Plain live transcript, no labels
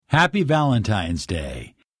Happy Valentine's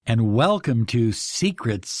Day, and welcome to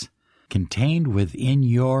Secrets Contained Within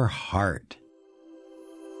Your Heart.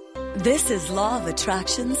 This is Law of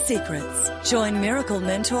Attraction Secrets. Join Miracle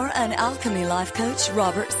Mentor and Alchemy Life Coach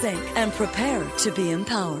Robert Zink and prepare to be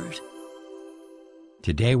empowered.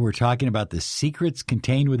 Today we're talking about the secrets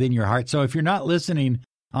contained within your heart. So if you're not listening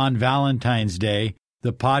on Valentine's Day,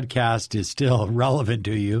 the podcast is still relevant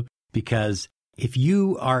to you, because if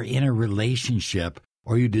you are in a relationship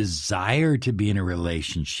or you desire to be in a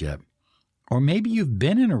relationship, or maybe you've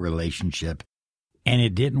been in a relationship and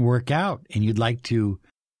it didn't work out and you'd like to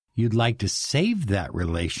save that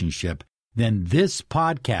relationship, then this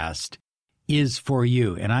podcast is for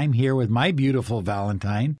you. And I'm here with my beautiful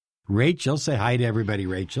Valentine, Rachel. Say hi to everybody,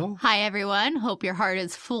 Rachel. Hi, everyone. Hope your heart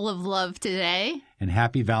is full of love today. And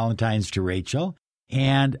happy Valentine's to Rachel.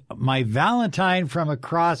 And my Valentine from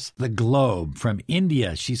across the globe, from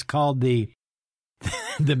India, she's called the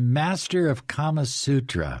master of Kama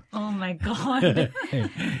Sutra. Oh, my God.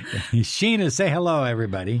 Sheena, say hello,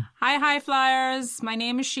 everybody. Hi, high flyers. My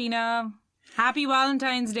name is Sheena. Happy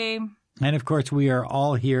Valentine's Day. And, of course, we are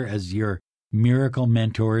all here as your miracle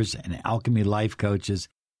mentors and alchemy life coaches.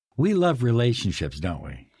 We love relationships, don't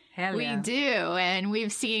we? Hell yeah. We do. And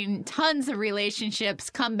we've seen tons of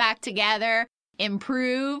relationships come back together,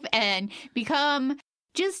 improve, and become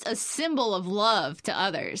just a symbol of love to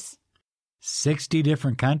others. 60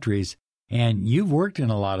 different countries, and you've worked in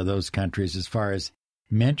a lot of those countries as far as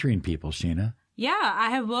mentoring people, Sheena. Yeah, I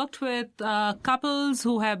have worked with couples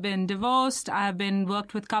who have been divorced. I have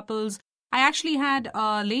worked with couples. I actually had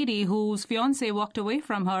a lady whose fiancé walked away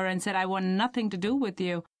from her and said, I want nothing to do with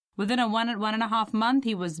you. Within a one and a half month,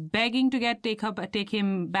 he was begging to take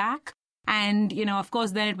him back. And, of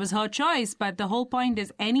course, then it was her choice. But the whole point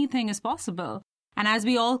is anything is possible. And as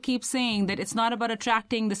we all keep saying, that it's not about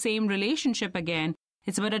attracting the same relationship again.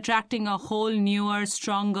 It's about attracting a whole newer,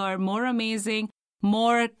 stronger, more amazing,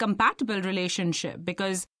 more compatible relationship.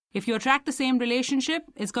 Because if you attract the same relationship,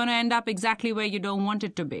 it's going to end up exactly where you don't want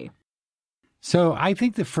it to be. So I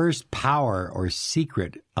think the first power or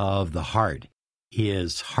secret of the heart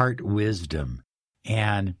is heart wisdom.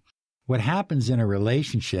 And what happens in a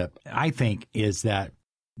relationship, I think, is that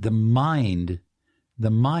the mind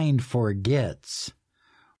forgets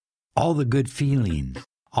all the good feelings,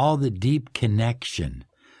 all the deep connection,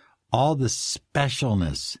 all the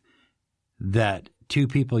specialness that two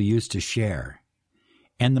people used to share.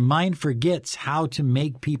 And the mind forgets how to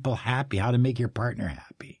make people happy, how to make your partner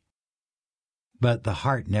happy. But the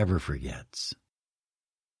heart never forgets.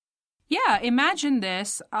 Yeah, imagine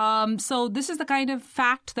this. So this is the kind of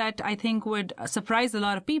fact that I think would surprise a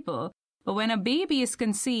lot of people. But when a baby is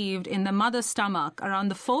conceived in the mother's stomach around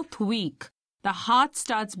the 4th week, the heart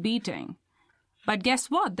starts beating. But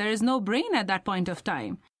guess what? There is no brain at that point of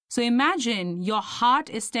time. So imagine your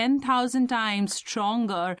heart is 10,000 times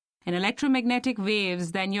stronger in electromagnetic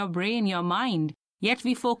waves than your brain, your mind. Yet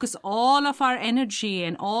we focus all of our energy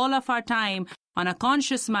and all of our time on a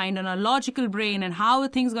conscious mind, on a logical brain, and how are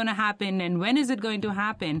things going to happen and when is it going to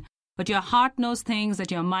happen. But your heart knows things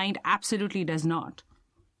that your mind absolutely does not.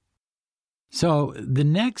 So the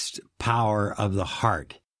next power of the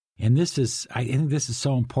heart, and I think this is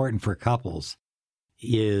so important for couples,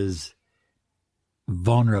 is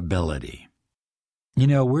vulnerability.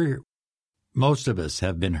 Most of us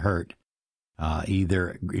have been hurt,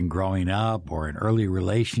 either in growing up or in early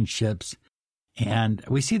relationships. And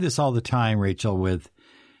we see this all the time, Rachel,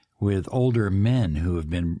 with older men who have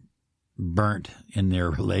been burnt in their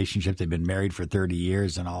relationship. They've been married for 30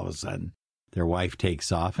 years and all of a sudden their wife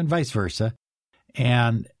takes off, and vice versa.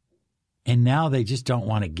 And now they just don't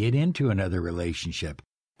want to get into another relationship.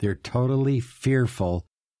 They're totally fearful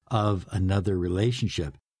of another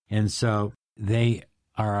relationship. And so they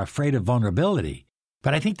are afraid of vulnerability.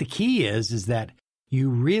 But I think the key is that you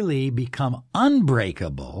really become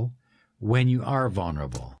unbreakable when you are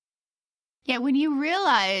vulnerable. Yeah, when you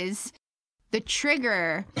realize the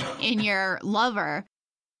trigger in your lover,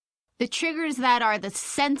 the triggers that are the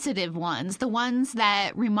sensitive ones, the ones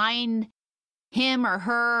that remind him or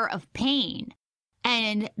her of pain,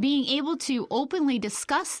 and being able to openly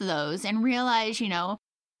discuss those and realize,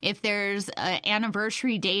 if there's an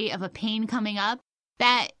anniversary date of a pain coming up,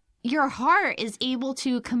 that your heart is able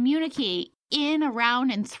to communicate in, around,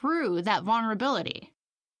 and through that vulnerability.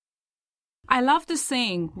 I love the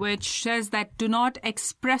saying which says that do not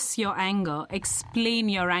express your anger, explain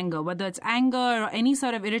your anger. Whether it's anger or any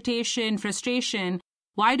sort of irritation, frustration,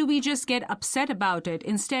 why do we just get upset about it?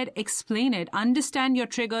 Instead, explain it, understand your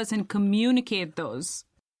triggers, and communicate those.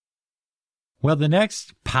 Well, the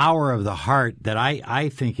next power of the heart that I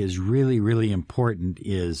think is really, really important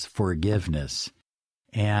is forgiveness.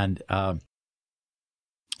 And,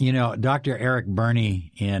 Dr. Eric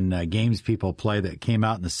Burney in Games People Play that came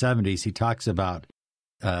out in the 70s, he talks about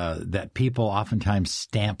that people oftentimes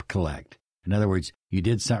stamp collect. In other words, you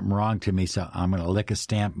did something wrong to me, so I'm going to lick a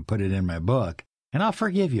stamp and put it in my book, and I'll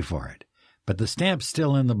forgive you for it. But the stamp's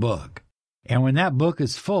still in the book. And when that book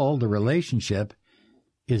is full, the relationship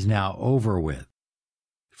is now over with.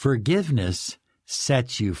 Forgiveness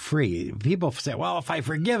sets you free. People say, well, if I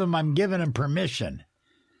forgive him, I'm giving him permission.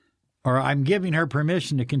 Or I'm giving her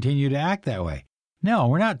permission to continue to act that way. No,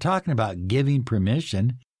 we're not talking about giving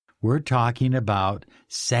permission. We're talking about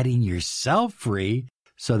setting yourself free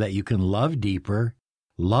so that you can love deeper,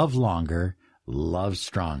 love longer, love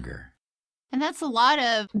stronger. And that's a lot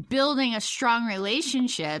of building a strong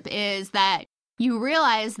relationship, is that you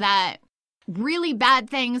realize that really bad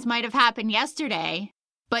things might have happened yesterday,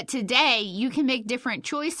 but today you can make different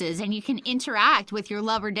choices and you can interact with your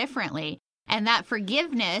lover differently. And that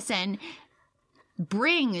forgiveness and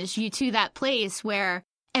brings you to that place where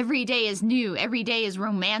every day is new, every day is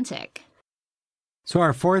romantic. So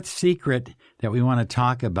our fourth secret that we want to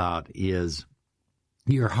talk about is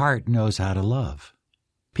your heart knows how to love.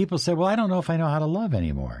 People say, well, I don't know if I know how to love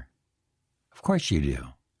anymore. Of course you do.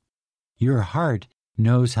 Your heart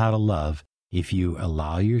knows how to love if you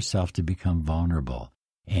allow yourself to become vulnerable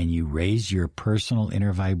and you raise your personal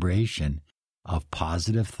inner vibration of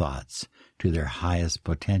positive thoughts to their highest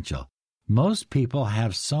potential. Most people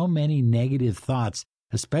have so many negative thoughts,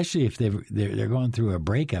 especially if they're going through a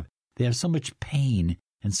breakup. They have so much pain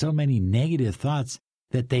and so many negative thoughts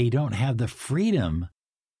that they don't have the freedom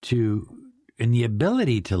and the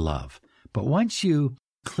ability to love. But once you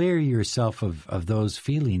clear yourself of those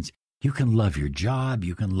feelings, you can love your job,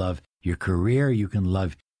 you can love your career, you can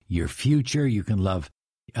love your future, you can love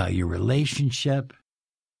your relationship.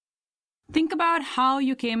 Think about how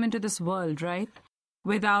you came into this world, right?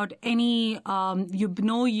 Without any,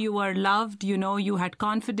 you were loved, you had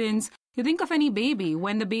confidence. You think of any baby.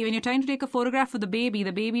 When you're trying to take a photograph of the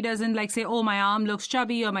baby doesn't say, oh, my arm looks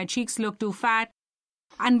chubby or my cheeks look too fat.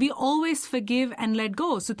 And we always forgive and let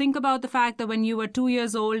go. So think about the fact that when you were 2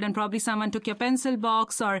 years old and probably someone took your pencil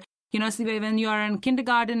box, or, when you are in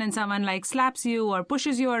kindergarten and someone slaps you or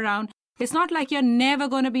pushes you around, it's not like you're never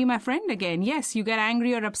going to be my friend again. Yes, you get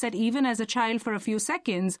angry or upset even as a child for a few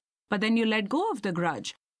seconds, but then you let go of the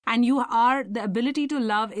grudge. And the ability to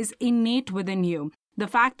love is innate within you. The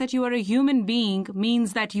fact that you are a human being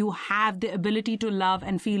means that you have the ability to love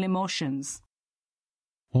and feel emotions.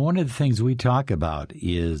 Well, one of the things we talk about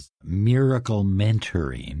is miracle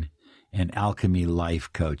mentoring and alchemy life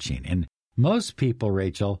coaching. And most people,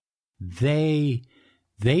 Rachel, they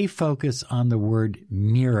focus on the word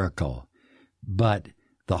miracle, but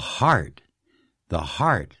the heart,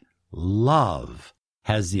 love,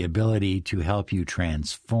 has the ability to help you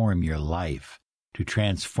transform your life, to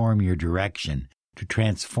transform your direction, to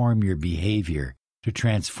transform your behavior, to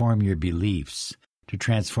transform your beliefs, to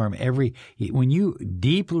transform when you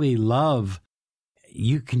deeply love,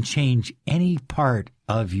 you can change any part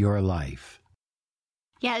of your life.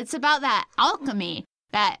 Yeah, it's about that alchemy,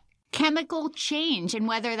 that chemical change, and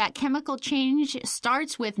whether that chemical change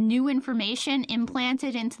starts with new information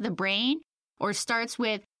implanted into the brain or starts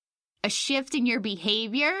with a shift in your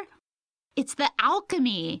behavior. It's the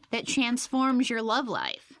alchemy that transforms your love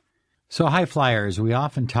life. So, high flyers, we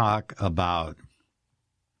often talk about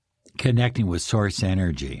connecting with source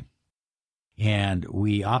energy. And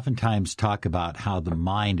we oftentimes talk about how the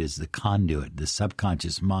mind is the conduit, the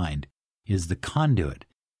subconscious mind is the conduit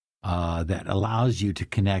that allows you to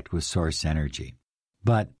connect with source energy.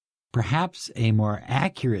 But perhaps a more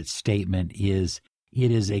accurate statement is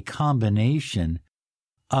it is a combination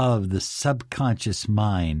of the subconscious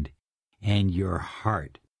mind and your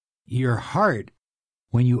heart. Your heart,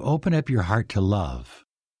 when you open up your heart to love,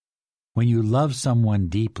 when you love someone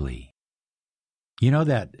deeply, you know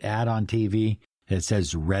that ad on TV that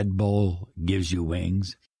says Red Bull gives you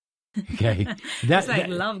wings? Okay. It's like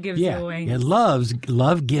love gives you wings. Yeah,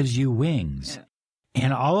 love gives you wings. Yeah.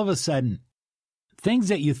 And all of a sudden, things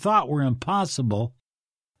that you thought were impossible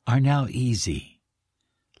are now easy.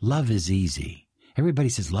 Love is easy. Everybody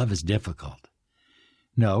says love is difficult.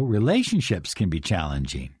 No, relationships can be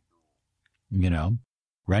challenging.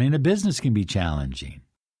 Running a business can be challenging.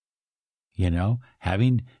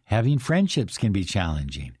 Having friendships can be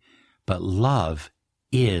challenging. But love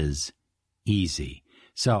is easy.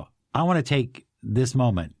 So I want to take this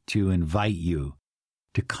moment to invite you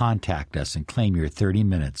to contact us and claim your 30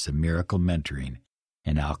 minutes of miracle mentoring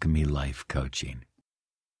and alchemy life coaching.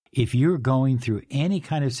 if you're going through any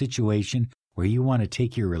kind of situation where you want to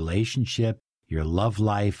take your relationship, your love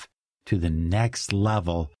life to the next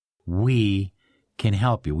level, we can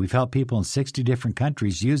help you. We've helped people in 60 different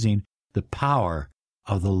countries using the power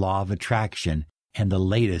of the law of attraction and the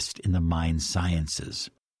latest in the mind sciences.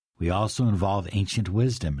 We also involve ancient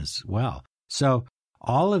wisdom as well. So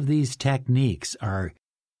all of these techniques are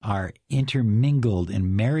intermingled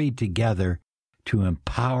and married together to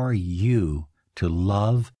empower you to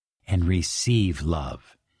love and receive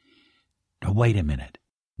love. Now, wait a minute.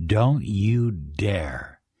 Don't you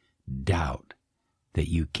dare doubt that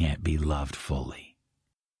you can't be loved fully,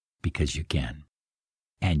 because you can,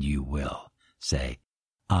 and you will. Say,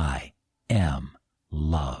 I am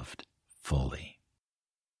loved fully.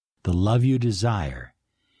 The love you desire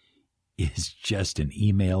is just an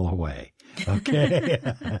email away. Okay?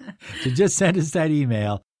 So just send us that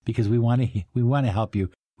email, because we want to help you.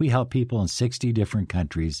 We help people in 60 different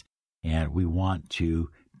countries, and we want to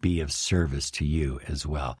be of service to you as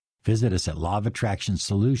well. Visit us at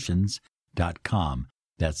lawofattractionsolutions.com.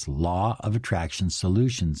 That's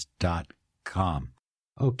lawofattractionsolutions.com.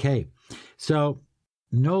 Okay, so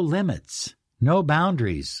no limits, no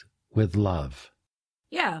boundaries with love.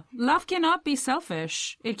 Yeah, love cannot be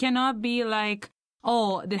selfish. It cannot be like,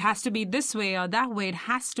 oh, it has to be this way or that way. It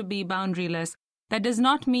has to be boundaryless. That does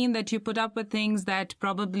not mean that you put up with things that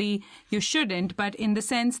probably you shouldn't, but in the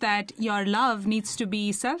sense that your love needs to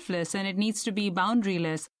be selfless and it needs to be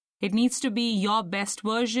boundaryless. It needs to be your best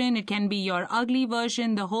version. It can be your ugly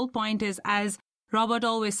version. The whole point is, as Robert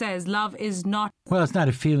always says, love is not... Well, it's not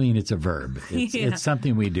a feeling, it's a verb. It's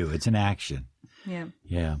something we do. It's an action. Yeah.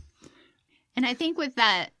 Yeah. And I think with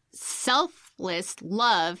that selfless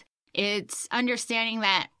love, it's understanding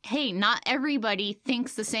that, hey, not everybody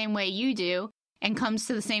thinks the same way you do and comes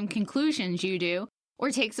to the same conclusions you do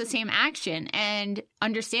or takes the same action, and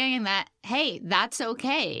understanding that, hey, that's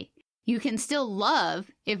okay. You can still love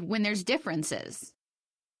when there's differences.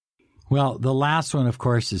 Well, the last one, of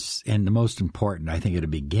course, is, and the most important, I think it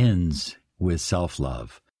begins with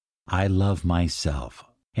self-love. I love myself.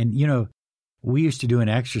 And, we used to do an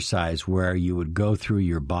exercise where you would go through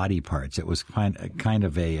your body parts. It was kind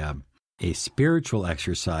of a spiritual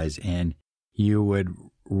exercise, and you would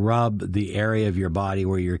rub the area of your body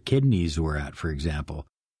where your kidneys were at, for example,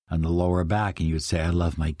 on the lower back, and you would say, I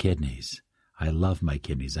love my kidneys. I love my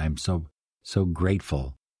kidneys. I'm so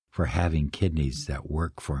grateful for having kidneys that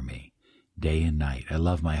work for me day and night. I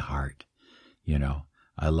love my heart.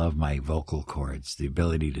 I love my vocal cords, the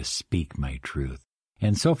ability to speak my truth,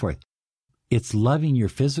 and so forth. It's loving your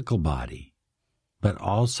physical body, but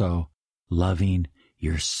also loving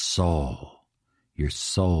your soul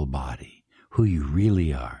body, who you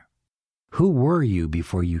really are. Who were you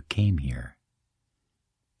before you came here?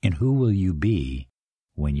 And who will you be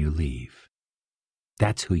when you leave?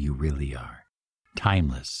 That's who you really are.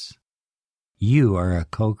 Timeless. You are a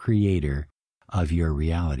co-creator of your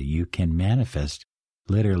reality. You can manifest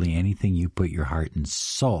literally anything you put your heart and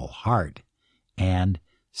soul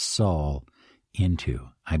into.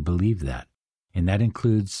 I believe that. And that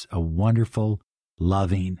includes a wonderful,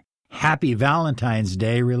 loving, happy Valentine's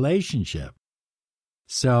Day relationship.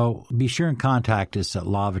 So be sure and contact us at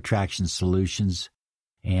Law of Attraction Solutions.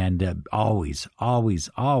 And always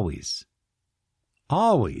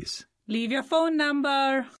leave your phone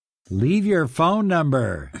number. Leave your phone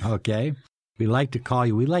number, okay? We like to call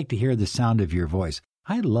you. We like to hear the sound of your voice.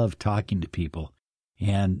 I love talking to people.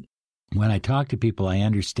 And when I talk to people, I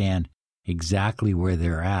understand exactly where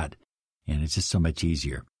they're at. And it's just so much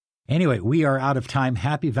easier. Anyway, we are out of time.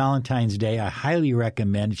 Happy Valentine's Day. I highly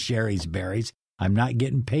recommend Sherry's Berries. I'm not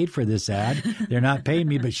getting paid for this ad. They're not paying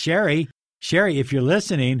me. But Sherry, if you're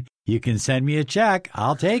listening, you can send me a check.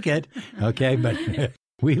 I'll take it. Okay, but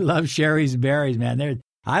we love Sherry's Berries, man.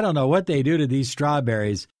 I don't know what they do to these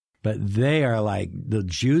strawberries, but they are like the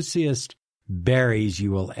juiciest berries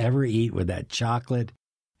you will ever eat with that chocolate.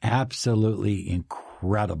 Absolutely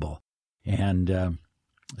incredible. And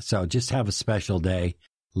so just have a special day.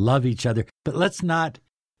 Love each other. But let's not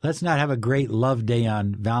have a great love day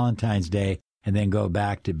on Valentine's Day and then go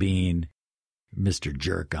back to being Mr.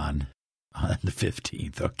 Jerk on the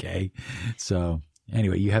 15th, okay? So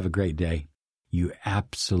anyway, you have a great day. You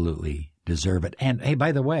absolutely deserve it. And hey,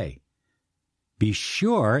 by the way, be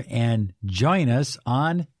sure and join us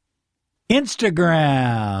on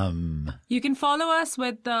Instagram. You can follow us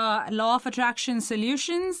with the Law of Attraction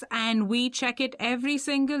Solutions, and we check it every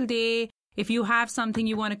single day. If you have something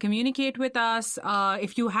you want to communicate with us,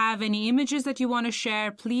 if you have any images that you want to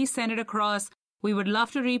share, please send it across. We would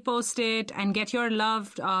love to repost it and get your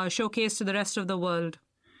love showcased to the rest of the world.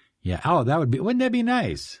 Yeah. Oh, wouldn't that be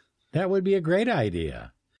nice? That would be a great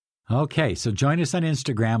idea. Okay, so join us on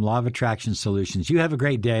Instagram, Law of Attraction Solutions. You have a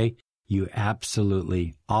great day. You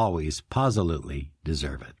absolutely, always, positively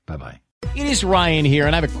deserve it. Bye-bye. It is Ryan here,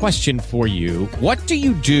 and I have a question for you. What do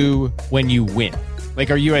you do when you win? Like,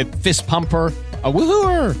 are you a fist pumper, a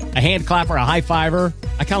woohooer, a hand clapper, a high fiver?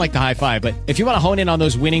 I kind of like the high five, but if you want to hone in on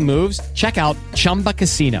those winning moves, check out Chumba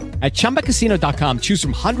Casino. At ChumbaCasino.com, choose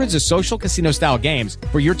from hundreds of social casino-style games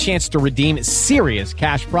for your chance to redeem serious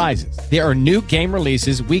cash prizes. There are new game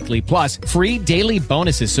releases weekly, plus free daily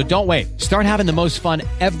bonuses, so don't wait. Start having the most fun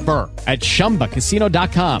ever at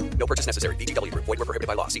ChumbaCasino.com. No purchase necessary. VGW. Void where prohibited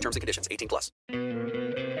by law. See terms and conditions. 18+.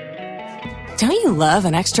 Don't you love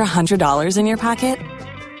an extra $100 in your pocket?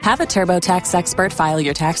 Have a TurboTax expert file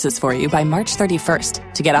your taxes for you by March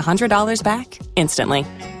 31st to get $100 back instantly.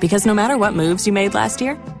 Because no matter what moves you made last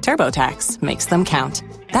year, TurboTax makes them count.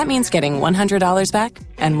 That means getting $100 back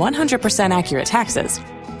and 100% accurate taxes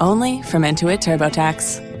only from Intuit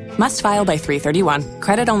TurboTax. Must file by 3/31.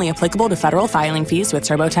 Credit only applicable to federal filing fees with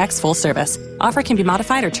TurboTax full service. Offer can be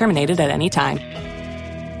modified or terminated at any time.